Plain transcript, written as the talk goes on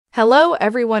Hello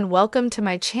everyone, welcome to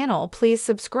my channel. Please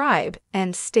subscribe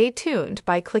and stay tuned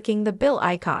by clicking the bell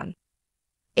icon.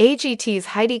 AGT's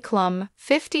Heidi Klum,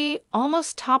 50,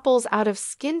 almost topples out of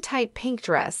skin-tight pink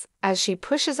dress as she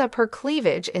pushes up her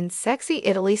cleavage in sexy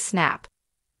Italy snap.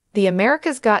 The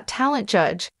America's Got Talent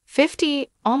judge, 50,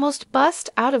 almost bust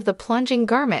out of the plunging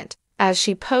garment as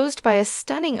she posed by a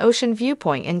stunning ocean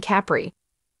viewpoint in Capri.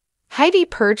 Heidi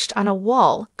perched on a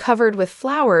wall covered with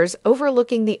flowers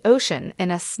overlooking the ocean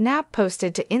in a snap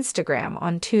posted to Instagram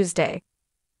on Tuesday.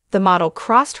 The model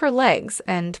crossed her legs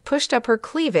and pushed up her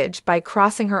cleavage by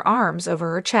crossing her arms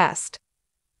over her chest.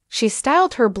 She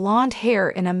styled her blonde hair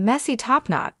in a messy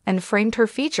topknot and framed her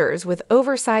features with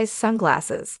oversized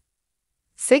sunglasses.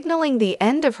 Signaling the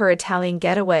end of her Italian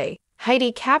getaway,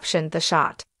 Heidi captioned the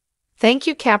shot, "Thank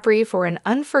you, Capri, for an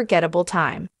unforgettable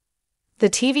time." The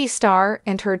TV star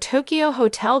and her Tokyo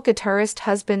Hotel guitarist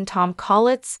husband Tom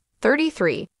Collitz,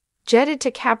 33, jetted to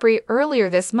Capri earlier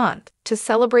this month to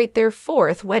celebrate their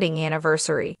 4th wedding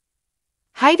anniversary.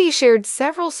 Heidi shared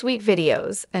several sweet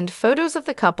videos and photos of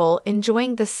the couple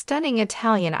enjoying the stunning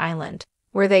Italian island,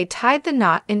 where they tied the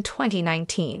knot in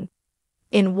 2019.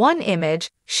 In one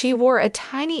image, she wore a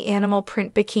tiny animal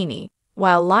print bikini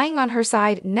while lying on her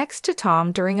side next to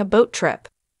Tom during a boat trip.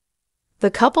 The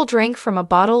couple drank from a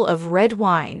bottle of red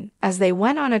wine as they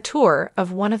went on a tour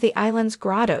of one of the island's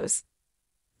grottos.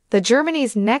 The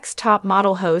Germany's Next Top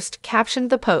Model host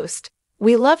captioned the post,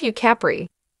 "We love you, Capri."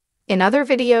 In other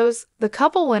videos, the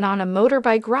couple went on a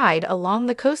motorbike ride along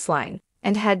the coastline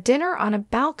and had dinner on a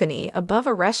balcony above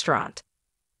a restaurant.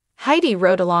 Heidi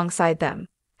rode alongside them,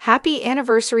 "Happy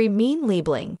Anniversary mein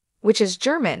Liebling," which is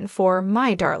German for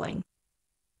 "my darling."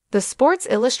 The Sports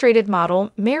Illustrated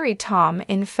model married Tom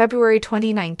in February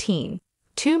 2019,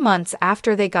 2 months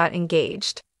after they got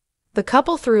engaged. The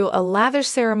couple threw a lavish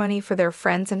ceremony for their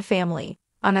friends and family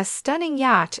on a stunning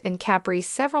yacht in Capri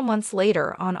several months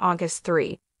later on August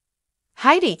 3.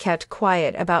 Heidi kept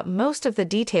quiet about most of the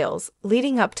details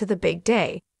leading up to the big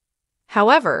day.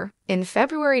 However, in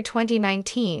February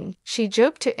 2019, she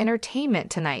joked to Entertainment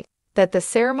Tonight that the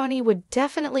ceremony would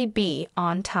definitely be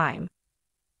on time.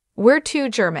 "We're 2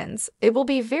 Germans. It will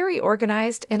be very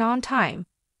organized and on time.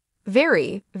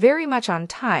 Very, very much on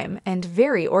time and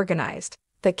very organized,"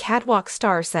 the catwalk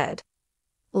star said.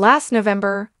 Last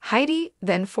November, Heidi,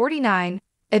 then 49,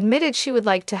 admitted she would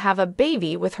like to have a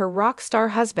baby with her rock star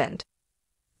husband.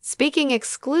 Speaking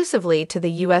exclusively to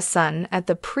the U.S. Sun at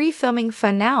the pre-filming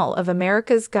finale of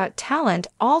America's Got Talent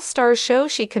All-Stars show,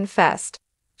 she confessed,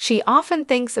 she often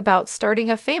thinks about starting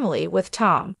a family with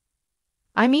Tom.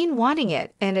 "I mean, wanting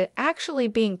it and it actually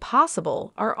being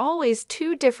possible are always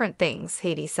 2 different things,"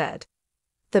 Heidi said.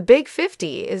 "The big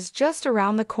 50 is just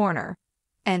around the corner,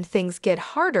 and things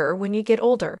get harder when you get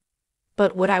older.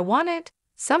 But would I want it?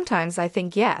 Sometimes I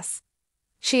think yes."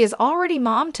 She is already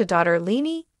mom to daughter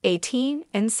Leni, 18,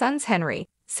 and sons Henry,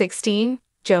 16,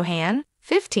 Johan,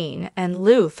 15, and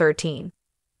Lou, 13.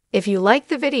 If you like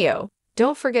the video,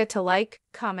 don't forget to like,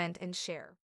 comment, and share.